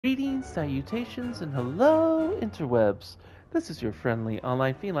Greetings, salutations, and hello, interwebs. This is your friendly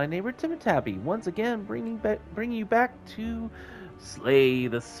online feline neighbor, Timitabby, once again bringing you back to Slay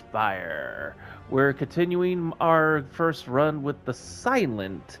the Spire. We're continuing our first run with the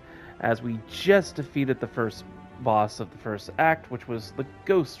Silent, as we just defeated the first boss of the first act, which was the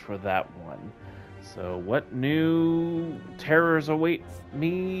ghost for that one. So, what new terrors await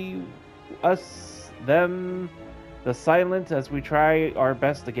me, us, them? The Silent as we try our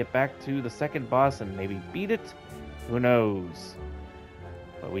best to get back to the second boss and maybe beat it? Who knows?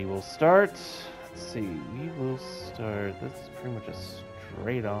 But we will start. Let's see. We will start. This is pretty much a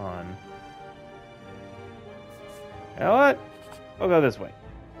straight on. You know what? We'll go this way.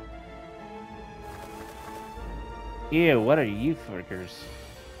 Ew, what are you frickers?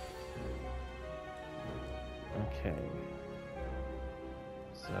 Okay.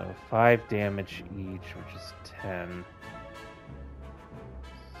 So 5 damage each, which is 10.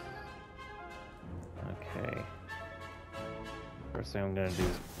 Okay. First thing I'm gonna do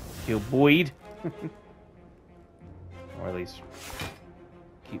is kill Boyd. Or at least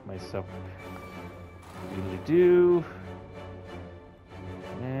keep myself doodly-doo.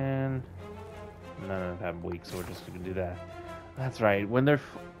 And none of them have weak, so we're just gonna do that. That's right. When they're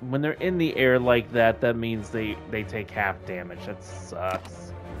in the air like that, that means they take half damage. That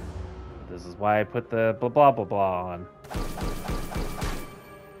sucks. This is why I put the blah blah blah blah on.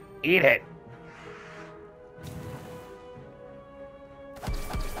 Eat it!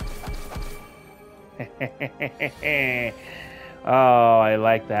 Oh, I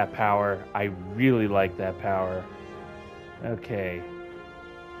like that power. I really like that power. Okay.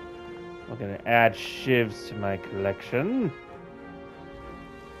 I'm gonna add shivs to my collection.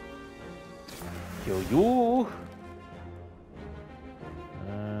 Kill you.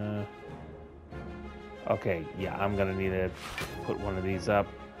 Okay, yeah, I'm gonna need to put one of these up.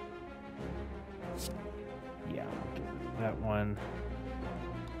 Yeah, I'll get rid of that one.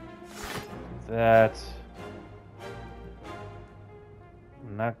 That.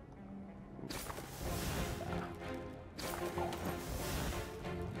 Not.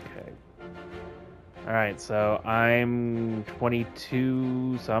 Okay. Alright, so I'm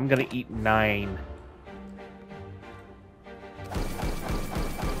 22, so I'm gonna eat 9.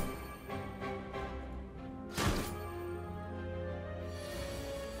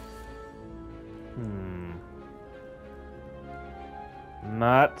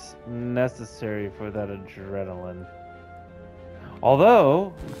 Not necessary for that adrenaline.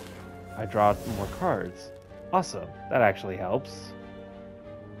 Although, I draw more cards. Awesome. That actually helps.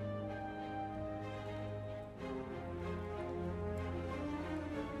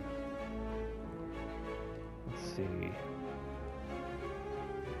 Let's see.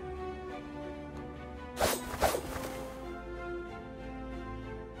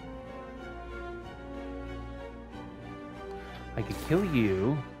 I could kill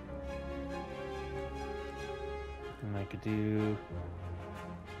you. And I could do...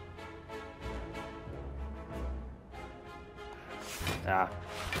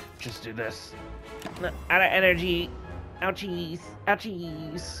 just do this. Out of energy. Ouchies.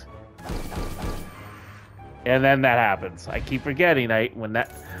 Ouchies. And then that happens. I keep forgetting when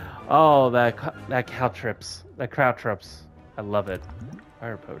that... Oh, that caltrips. That crowtrips. I love it.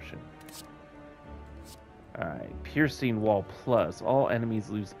 Fire potion. Alright, Piercing Wall Plus. All enemies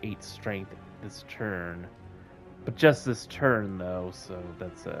lose 8 strength this turn. But just this turn, though, so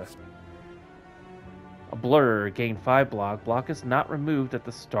that's a blur. Gain 5 block. Block is not removed at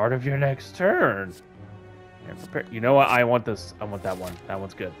the start of your next turn. You know what? I want this. I want that one. That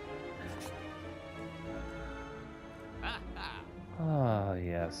one's good. Ah,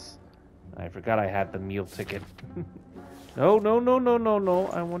 yes. I forgot I had the meal ticket. No.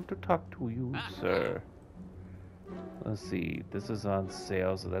 I want to talk to you, sir. Let's see, this is on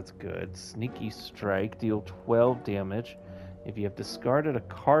sale, so that's good. Sneaky Strike, deal 12 damage. If you have discarded a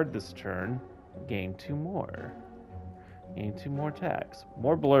card this turn, gain 2 more. Gain 2 more attacks.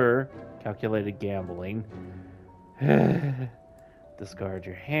 More blur, calculated gambling. Discard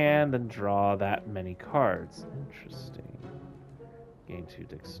your hand and draw that many cards. Interesting. Gain 2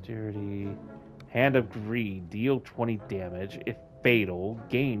 dexterity. Hand of Greed, deal 20 damage. If fatal,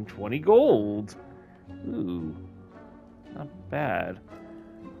 gain 20 gold. Ooh. Not bad.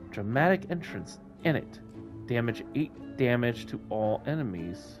 Dramatic entrance in it. Damage 8 damage to all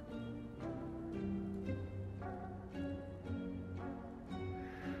enemies.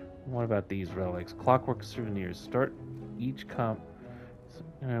 What about these relics? Clockwork souvenirs. Start each comp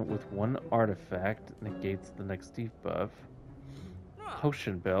with 1 artifact. Negates the next debuff.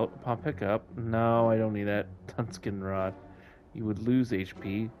 Potion belt. Upon pickup. No, I don't need that. Tunskin rod. You would lose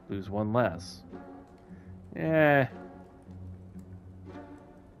HP, lose one less. Eh.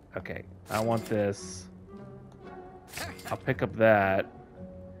 Okay, I want this. I'll pick up that.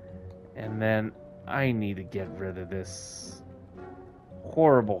 And then I need to get rid of this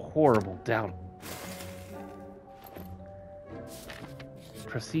horrible, horrible doubt.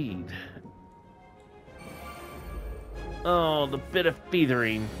 Proceed. Oh, the bit of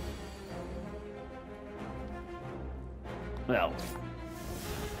feathering. Well,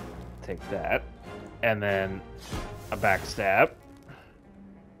 take that. And then a backstab.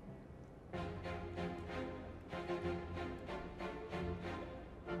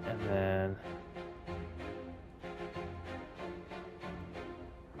 And then...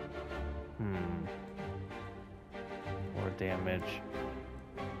 More damage.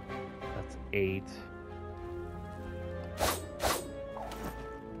 That's 8.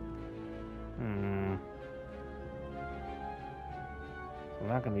 I'm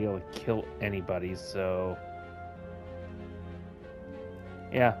not going to be able to kill anybody, so...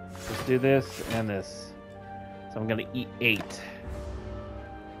 Yeah, let's do this and this. So I'm going to eat 8.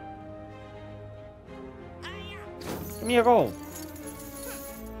 Give me a gold.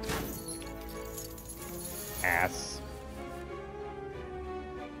 Ass.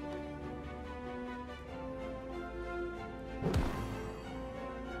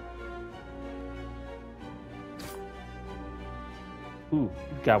 Ooh,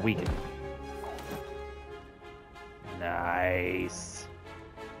 got weakened. Nice.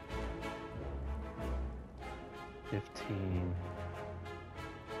 15.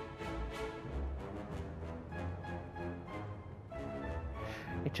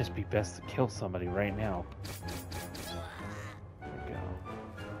 It'd just be best to kill somebody right now. There we go.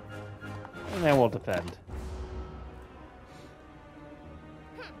 And then we'll defend.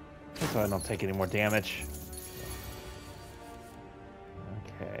 Just so I don't take any more damage.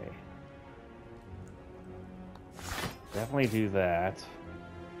 Okay. Definitely do that.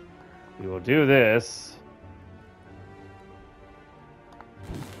 We will do this.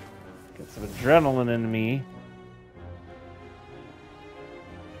 Get some adrenaline in me.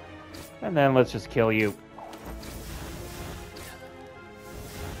 And then let's just kill you.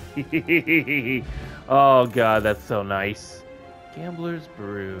 Oh god, that's so nice. Gambler's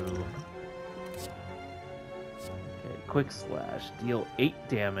Brew. Okay, Quick Slash. Deal 8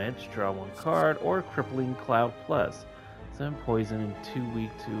 damage, draw 1 card, or Crippling Cloud Plus. 7 poison and 2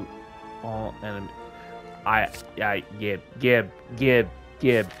 weak to all enemies.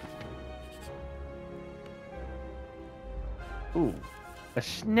 Gib. Ooh. A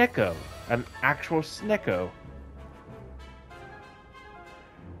Snecko. An actual Snecko.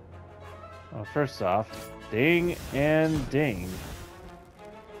 Well, first off, ding and ding.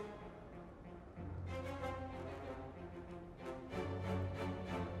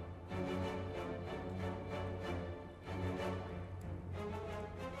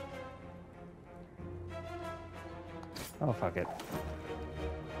 Oh, fuck it.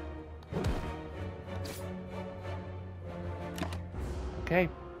 Okay.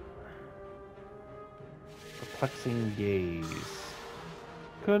 Perplexing Gaze.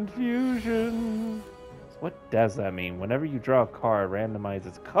 Confusion. What does that mean? Whenever you draw a card, randomize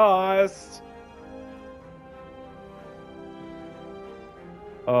its cost.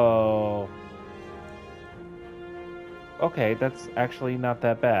 Oh. Okay, that's actually not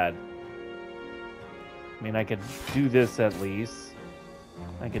that bad. I mean, I could do this at least.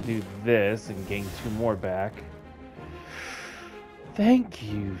 I could do this and gain 2 more back. Thank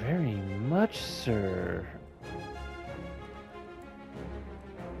you very much, sir.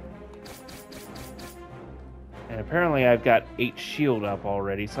 And apparently I've got 8 shield up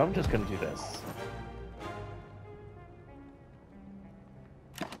already, so I'm just gonna do this.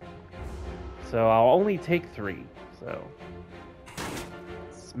 So I'll only take 3, so...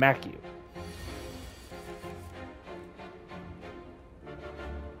 Smack you.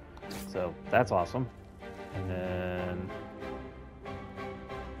 So that's awesome. And then...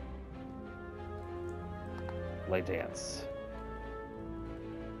 Play Dance.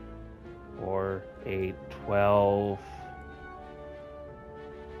 4, 8, 12.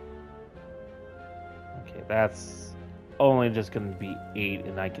 Okay, that's only just going to be 8,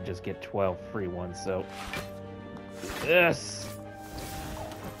 and I could just get 12 free ones, so... Yes!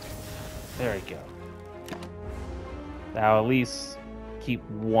 There we go. Now at least keep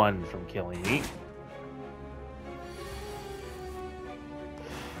 1 from killing me.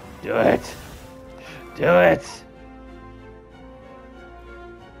 Do it! Do it!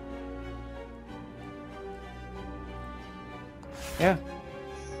 Yeah.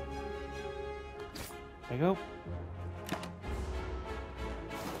 There you go.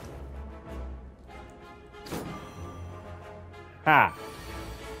 Ha!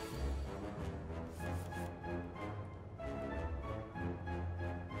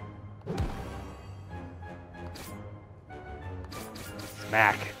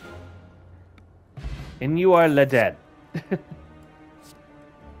 Smack. And you are the dead.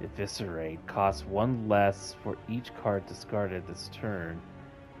 Eviscerate. Costs 1 less for each card discarded this turn.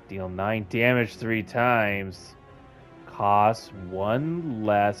 Deal 9 damage 3 times. Costs 1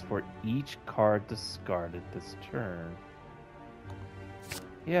 less for each card discarded this turn.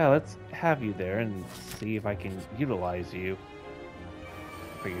 Yeah, let's have you there and see if I can utilize you.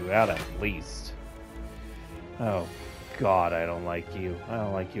 Figure you out at least. Oh God, I don't like you. I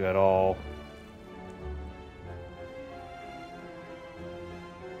don't like you at all.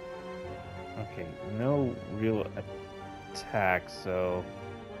 Okay, no real attack, so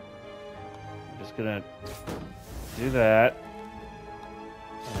I'm just gonna do that.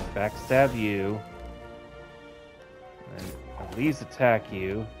 And backstab you. And at least attack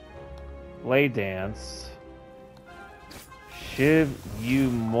you. Blade dance. Shiv you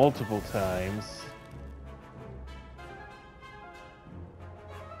multiple times.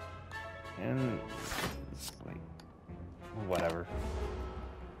 And it's like whatever.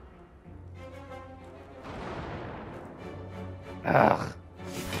 Ugh.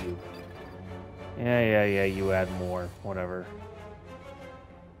 You. Yeah, you add more. Whatever.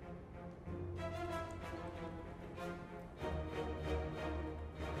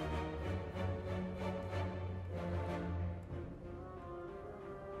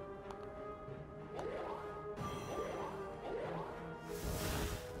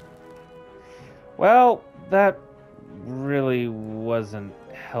 Well, that really wasn't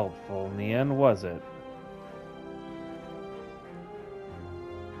helpful in the end, was it?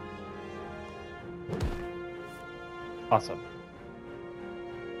 Awesome.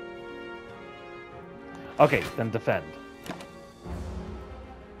 Okay, then defend.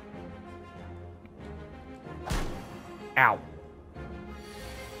 Ow.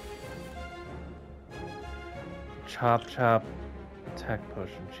 Chop, chop. Attack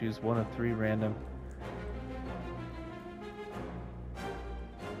potion. Choose 1 of 3 random.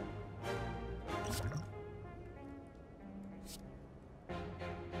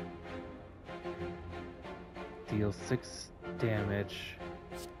 Deal 6 damage.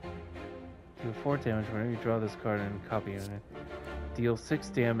 Deal 4 damage whenever you draw this card and copy it. Deal 6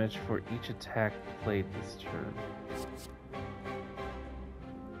 damage for each attack played this turn.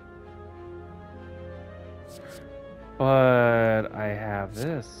 But I have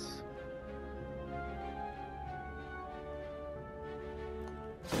this.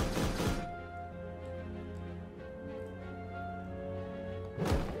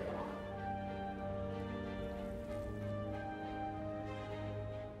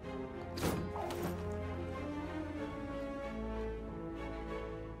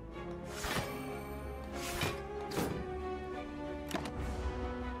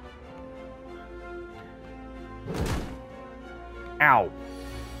 Ow.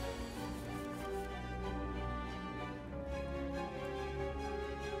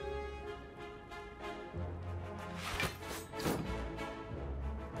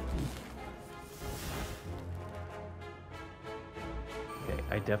 Okay,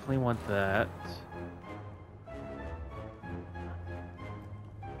 I definitely want that.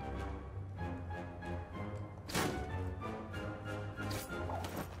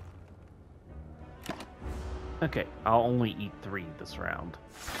 Okay, I'll only eat 3 this round.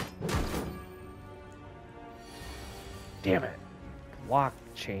 Damn it.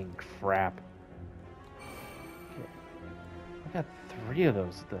 Blockchain crap. Okay. I got 3 of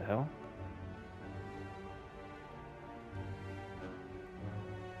those, what the hell?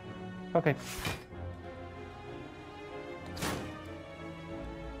 Okay.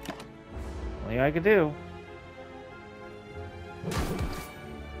 Only I could do.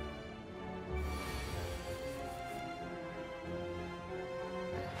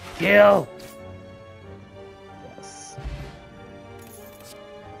 Kill! Yes.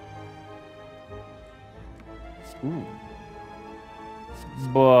 Ooh.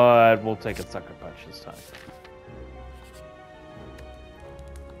 But we'll take a sucker punch this time.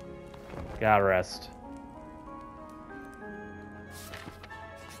 Gotta rest.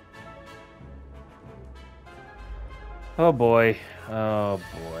 Oh boy. Oh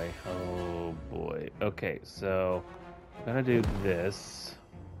boy. Oh boy. Okay, so I'm gonna do this.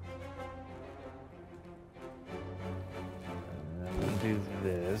 And I'm gonna do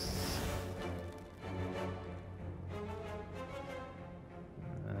this.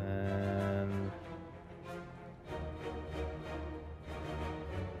 And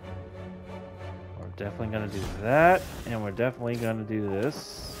or definitely gonna do that, and we're definitely gonna do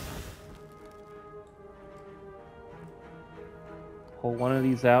this. Pull one of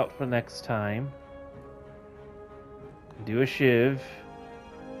these out for next time. Do a shiv.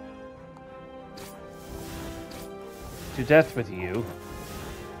 To death with you.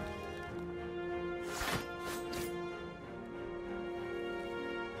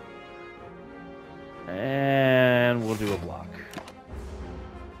 And we'll do a block.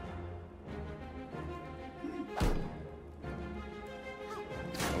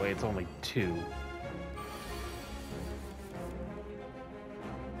 Oh wait, it's only 2.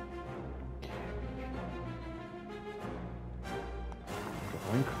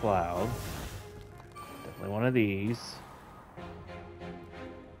 Glowing cloud. Definitely one of these.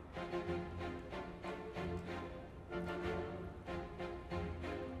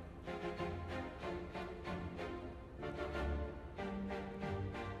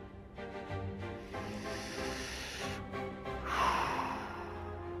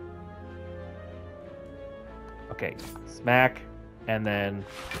 Okay, smack, and then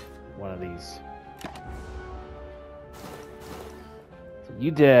one of these. So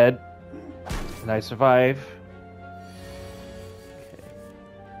you dead, and I survive. Okay.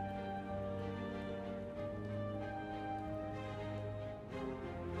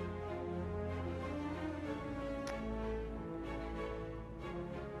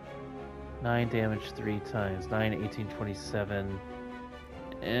 Nine damage 3 times. 9, 18, 27.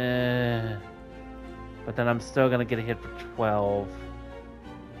 But then I'm still gonna get a hit for 12.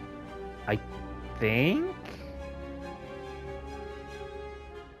 I think?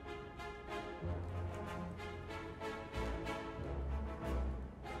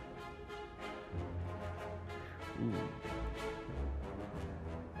 Ooh.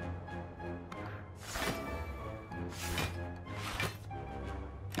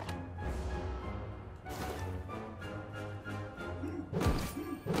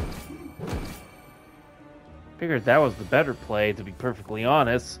 Figured that was the better play, to be perfectly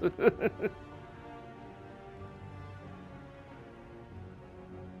honest. Okay,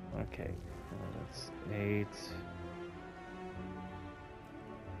 that's 8,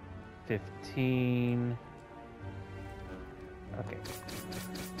 15. Okay.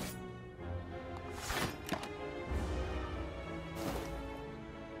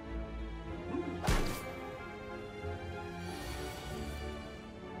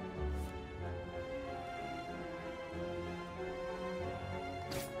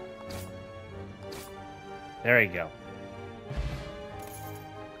 There you go.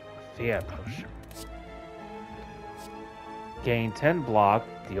 Fear potion. Gain 10 block,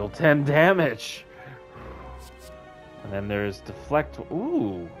 deal 10 damage. And then there's deflect.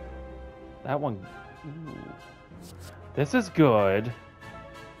 Ooh. That one. Ooh. This is good.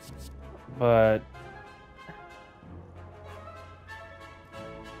 But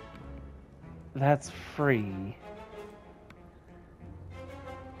that's free.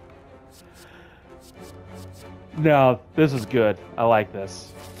 No, this is good. I like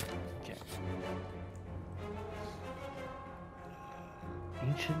this. Okay.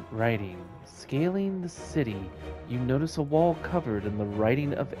 Ancient writing. Scaling the city, you notice a wall covered in the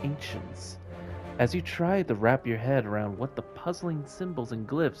writing of ancients. As you try to wrap your head around what the puzzling symbols and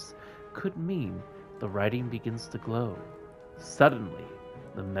glyphs could mean, the writing begins to glow. Suddenly,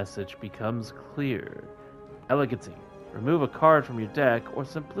 the message becomes clear. Elegancy. Remove a card from your deck, or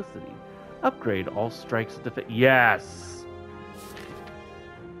simplicity. Upgrade all strikes of defense. Yes!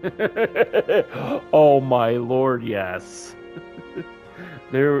 Oh my lord, yes.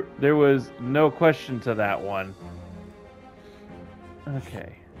 There was no question to that one.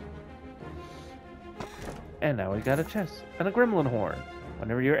 Okay. And now we got a chest and a gremlin horn.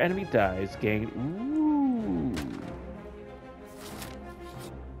 Whenever your enemy dies, gain... Ooh!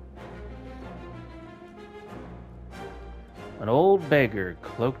 An old beggar,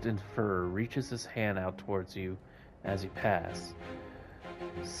 cloaked in fur, reaches his hand out towards you as you pass.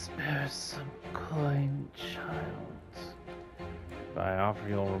 Spare some coin, child. If I offer,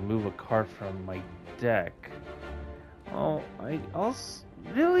 you'll remove a card from my deck. Oh,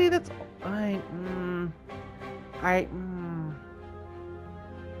 really? That's...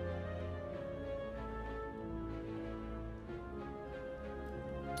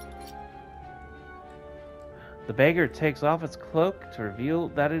 The beggar takes off its cloak to reveal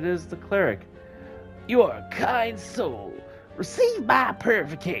that it is the cleric. You are a kind soul. Receive my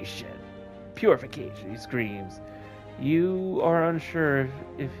purification. Purification, he screams. You are unsure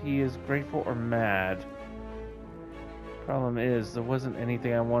if he is grateful or mad. Problem is, there wasn't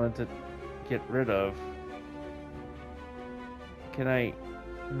anything I wanted to get rid of. Can I...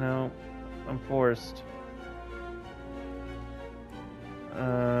 No. I'm forced.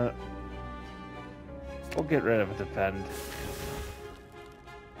 We'll get rid of a defend.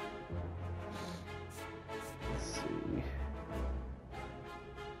 Let's see.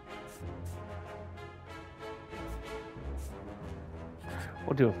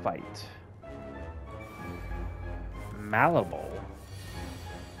 We'll do a fight. Malleable.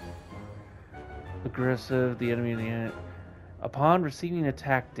 Aggressive, the enemy upon receiving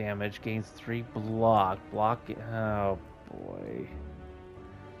attack damage gains 3 block. Oh boy.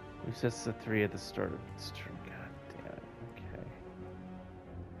 Resets to 3 at the start of its turn. God damn it. Okay.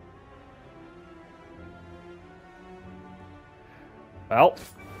 Well.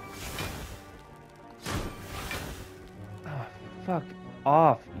 Oh, fuck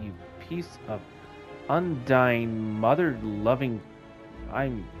off, you piece of undying, mother-loving.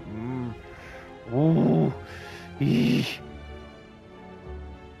 Ooh. Eesh.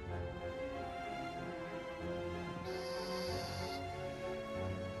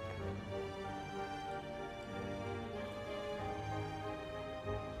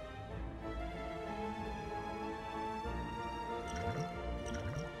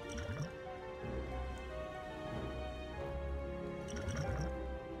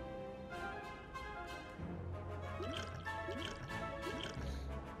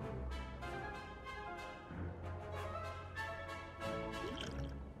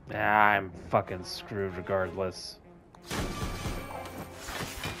 I'm fucking screwed regardless.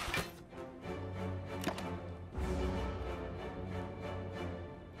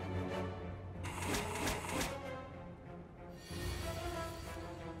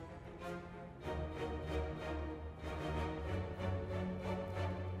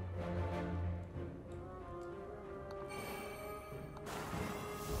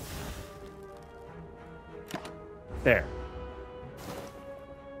 There.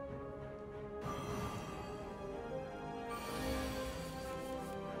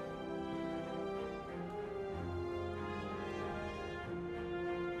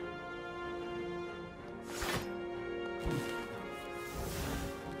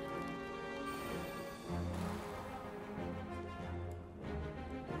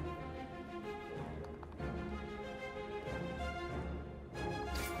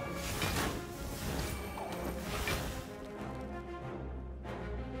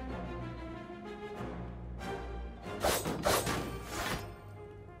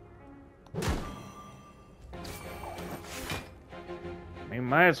 I mean,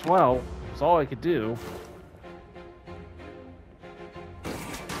 might as well. It's all I could do.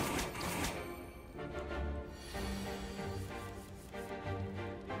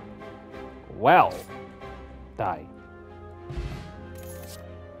 Well. Die.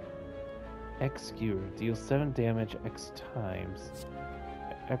 X skewer. Deals 7 damage X times.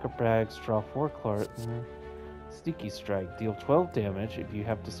 Acrobatics. Draw 4 cards. Sneaky strike. Deal 12 damage. If you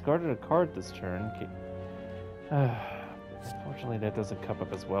have discarded a card this turn. Unfortunately, that doesn't come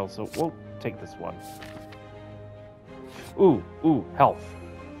up as well, so we'll take this one. Ooh, health.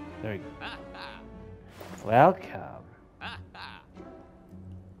 There you go. Welcome. I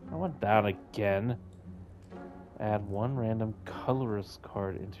went down again. Add 1 random colorless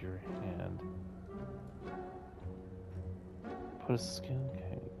card into your hand. Put a skill.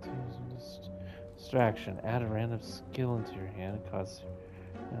 Okay. Distraction. Add a random skill into your hand. It costs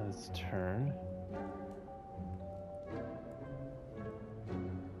this turn.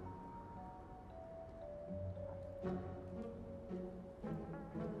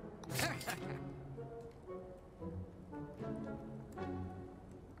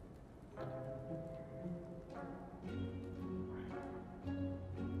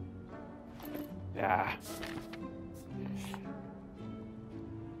 Yeah.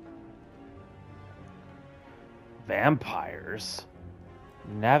 Vampires.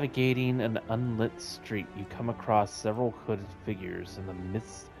 Navigating an unlit street, you come across several hooded figures in the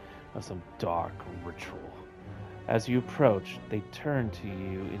midst of some dark ritual. As you approach, they turn to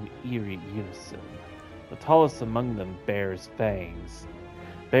you in eerie unison. The tallest among them bears fanged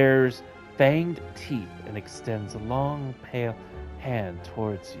teeth, and extends a long, pale hand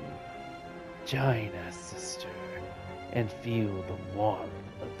towards you. Join us, sister, and feel the warmth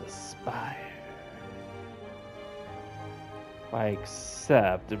of the Spire. If I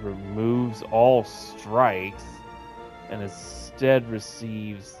accept, it removes all strikes, and instead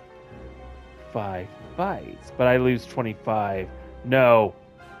receives 5 fights. But I lose 25. No!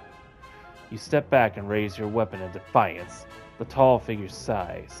 You step back and raise your weapon in defiance. The tall figure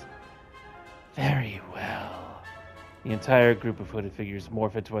sighs. Very well. The entire group of hooded figures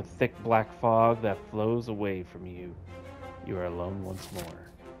morph into a thick black fog that flows away from you. You are alone once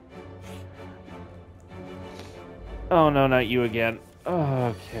more. Oh no, not you again.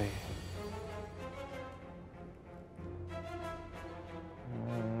 Okay.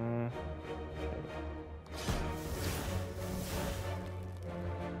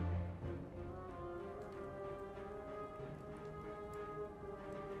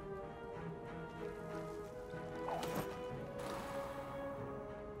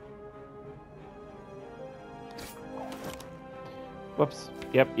 Whoops.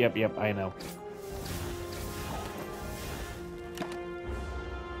 Yep, I know.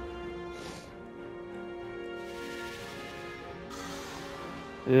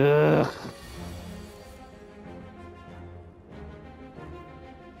 Ugh.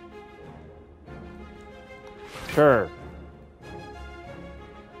 Sure.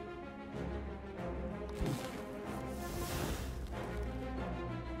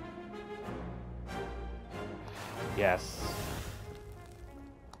 Yes.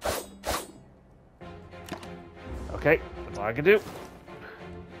 Okay, that's all I can do.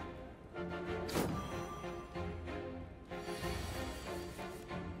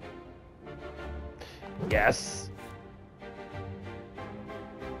 Yes.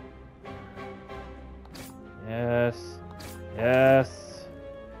 Yes. Yes.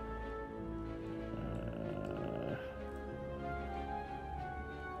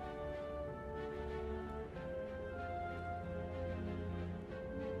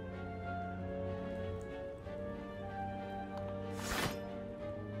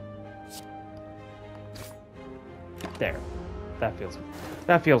 There.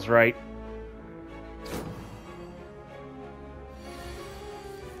 That feels right.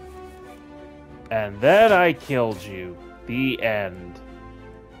 And then I killed you. The end.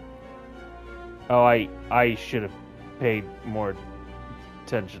 Oh, I should have paid more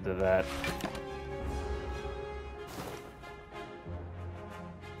attention to that.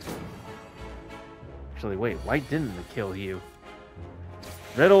 Actually, wait, why didn't it kill you?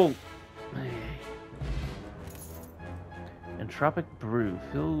 Riddle. Entropic Brew.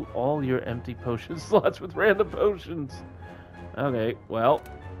 Fill all your empty potion slots with random potions. Okay, well,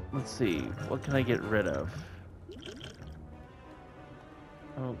 let's see. What can I get rid of?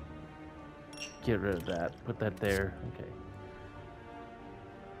 Oh, get rid of that. Put that there. Okay.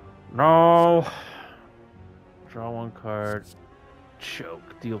 No! Draw one card.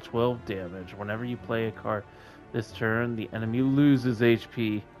 Choke. Deal 12 damage. Whenever you play a card this turn, the enemy loses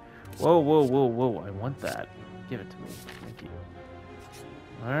HP. Whoa. I want that. Give it to me. Thank you.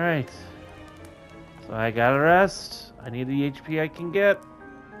 Alright. So I gotta rest. I need the HP I can get.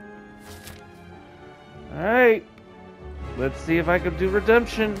 Alright. Let's see if I can do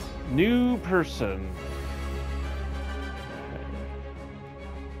redemption. New person.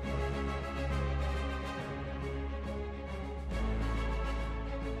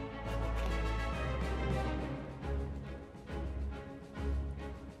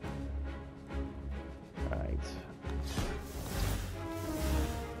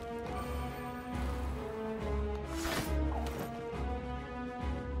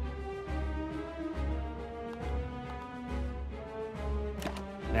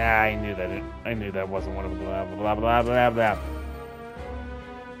 I knew that wasn't one of the blah.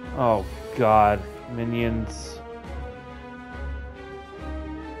 Oh God, minions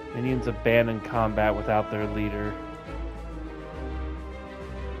abandon combat without their leader.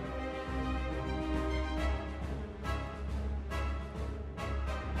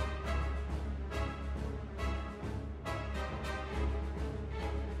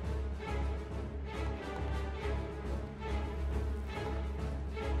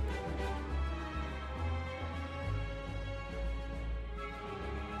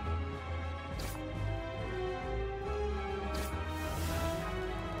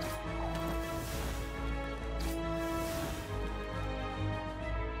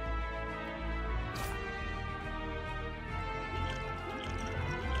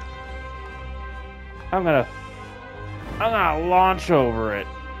 I'm gonna launch over it.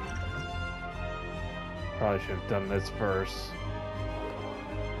 Probably should have done this first.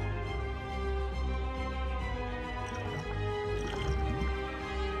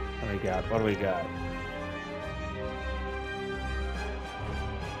 What do we got?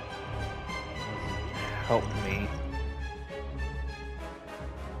 Help me.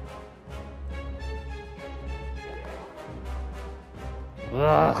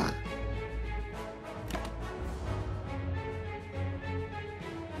 Ugh.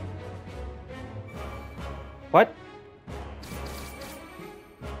 What?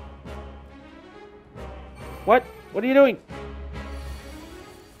 What? What are you doing?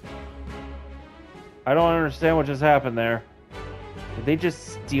 I don't understand what just happened there. Did they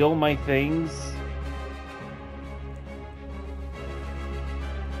just steal my things?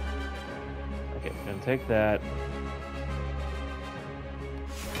 take that.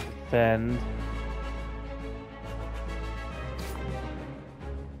 Defend.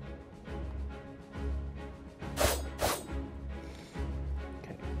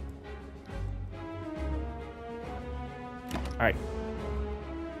 Okay. Alright.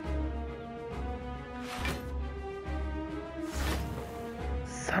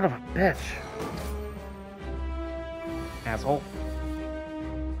 Son of a bitch. Asshole.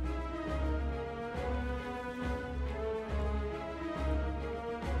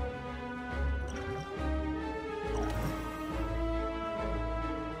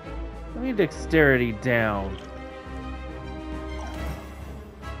 Let me dexterity down.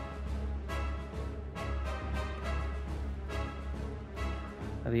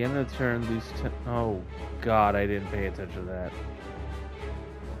 At the end of the turn, lose 10. Oh, God, I didn't pay attention to that.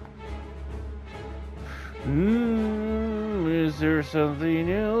 Is there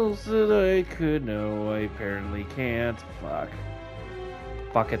something else that I could know? I apparently can't. Fuck.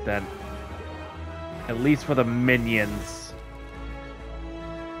 Fuck it then. At least for the minions.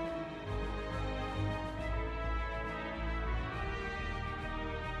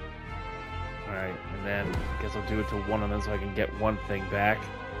 Alright, and then I guess I'll do it to one of them so I can get one thing back.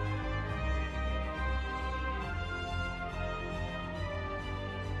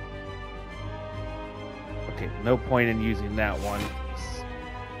 Okay, no point in using that one. Just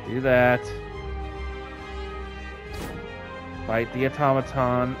do that. Fight the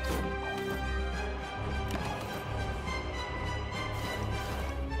automaton.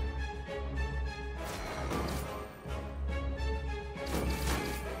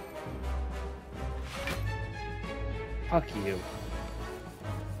 Fuck you.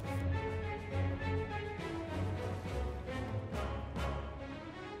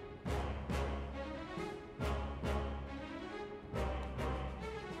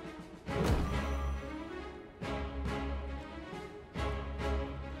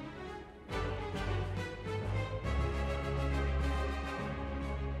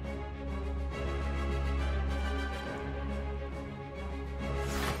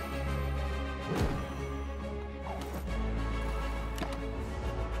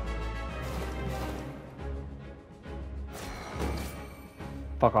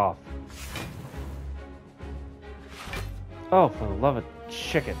 Fuck off. Oh, for the love of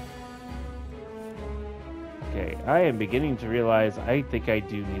chicken. Okay, I am beginning to realize I think I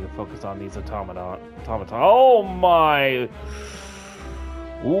do need to focus on these automaton. Oh my!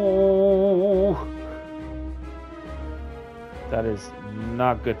 Ooh! That is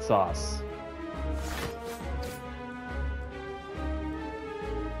not good sauce.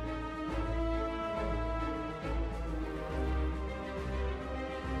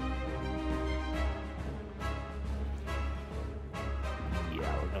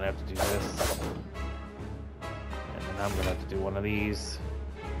 Have to do this, and then I'm gonna have to do one of these.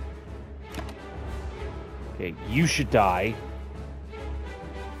 Okay, you should die.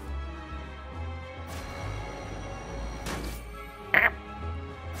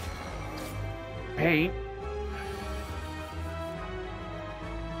 Pain.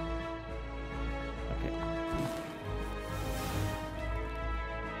 Okay.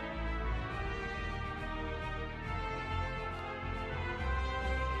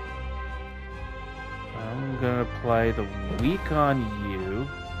 I'm gonna play the weak on you.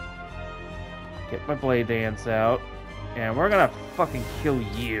 Get my blade dance out. And we're gonna fucking kill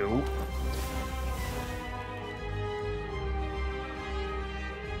you.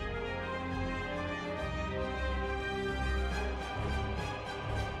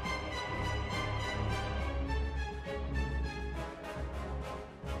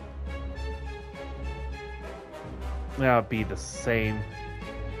 That'll be the same.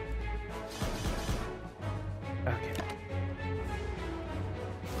 Okay.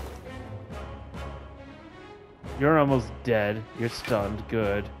 You're almost dead. You're stunned.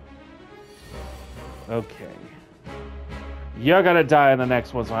 Good. Okay. You're gonna die in the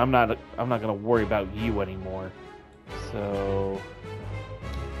next one, so I'm not gonna worry about you anymore. So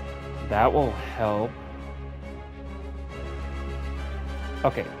that will help.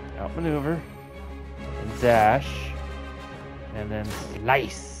 Okay, outmaneuver and dash. And then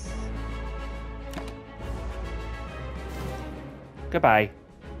slice. Goodbye.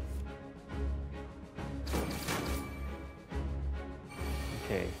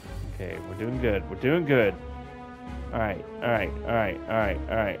 Okay, okay, we're doing good. We're doing good. Alright, alright, alright, alright,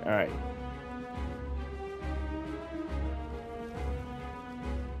 alright, alright.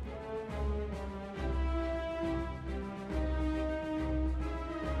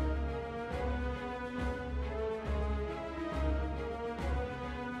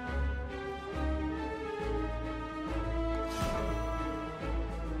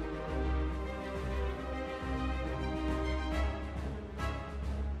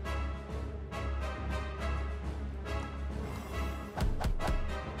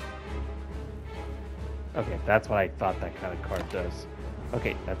 Okay, that's what I thought that kind of card does.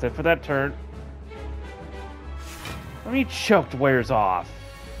 Okay, that's it for that turn. I mean, choked wears off.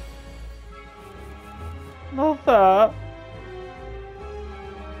 No, sir.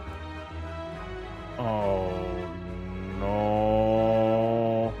 Oh,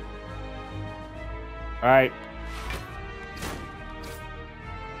 no. Alright.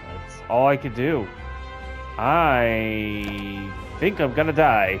 That's all I could do. I think I'm gonna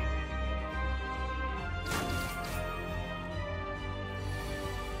die.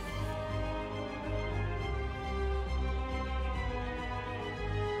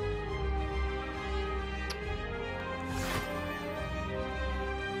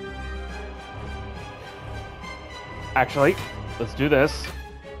 Actually, let's do this.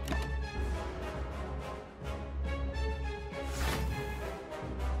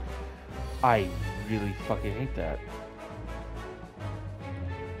 I really fucking hate that.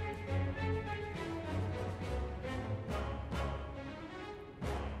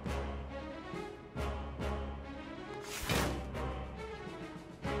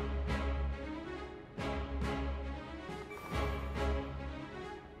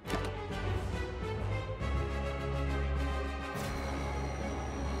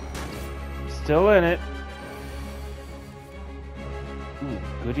 Still in it. Ooh,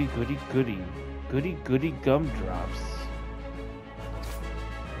 goody, goody, goody. Goody, goody gumdrops.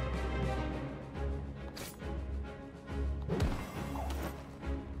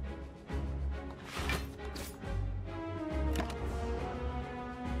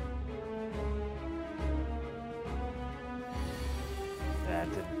 That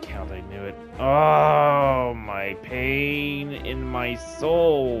didn't count, I knew it. Oh, my pain in my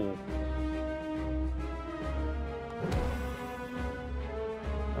soul.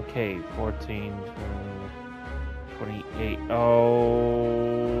 Okay, 14, 28.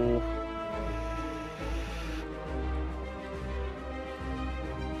 Oh.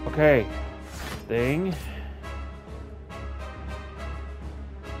 Okay. Thing.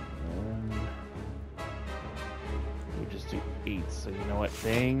 And we just do 8. So you know what?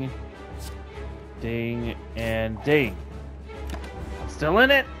 Ding. Ding. And ding. I'm still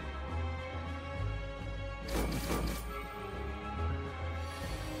in it.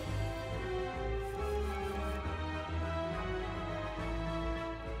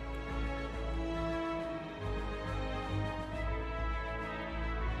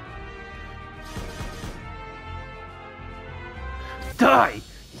 Die!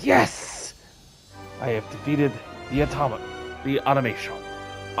 Yes! I have defeated the automaton. The automation.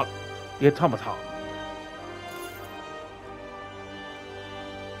 The automaton.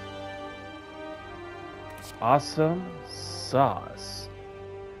 Awesome sauce.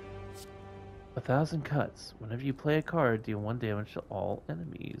 1,000 cuts. Whenever you play a card, deal 1 damage to all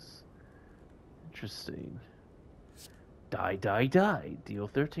enemies. Interesting. Die, die, die. Deal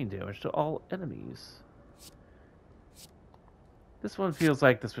 13 damage to all enemies. This one feels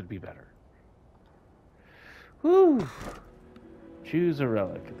like this would be better. Whew. Choose a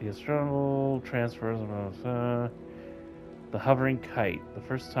relic. The astronomical transfers. The hovering kite. The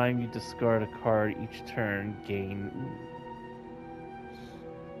first time you discard a card each turn, gain.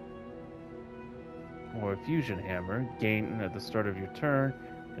 Or a fusion hammer. Gain at the start of your turn,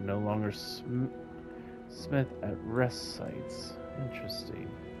 and no longer smith at rest sites. Interesting.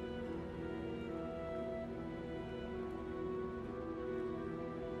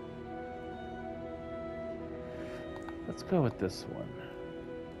 Let's go with this one.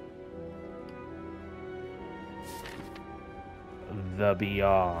 The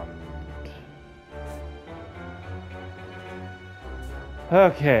Beyond.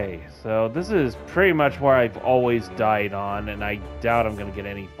 Okay, so this is pretty much where I've always died on, and I doubt I'm going to get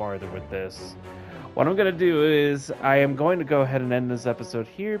any farther with this. What I'm going to do is, I am going to go ahead and end this episode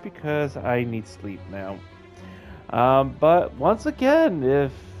here because I need sleep now. But once again,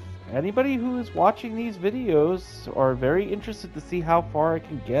 if anybody who is watching these videos are very interested to see how far I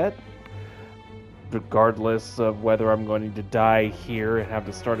can get, regardless of whether I'm going to die here and have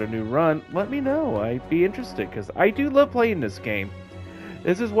to start a new run, let me know. I'd be interested, because I do love playing this game.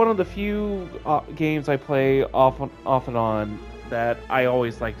 This is one of the few games I play off and on that I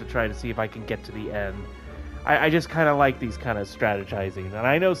always like to try to see if I can get to the end. I just kind of like these kind of strategizing. And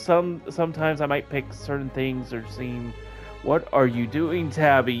I know sometimes I might pick certain things or seem... What are you doing,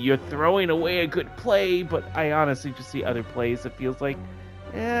 Tabby? You're throwing away a good play, but I honestly just see other plays that feels like,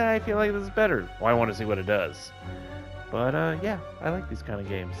 I feel like this is better. Well, I want to see what it does. But, yeah, I like these kind of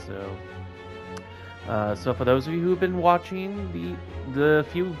games, so... So for those of you who've been watching the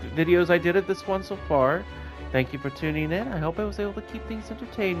few videos I did of this one so far, thank you for tuning in. I hope I was able to keep things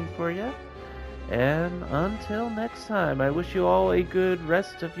entertaining for you. And until next time, I wish you all a good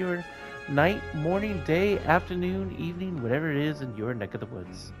rest of your night, morning, day, afternoon, evening, whatever it is in your neck of the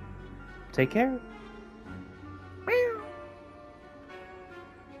woods. Take care.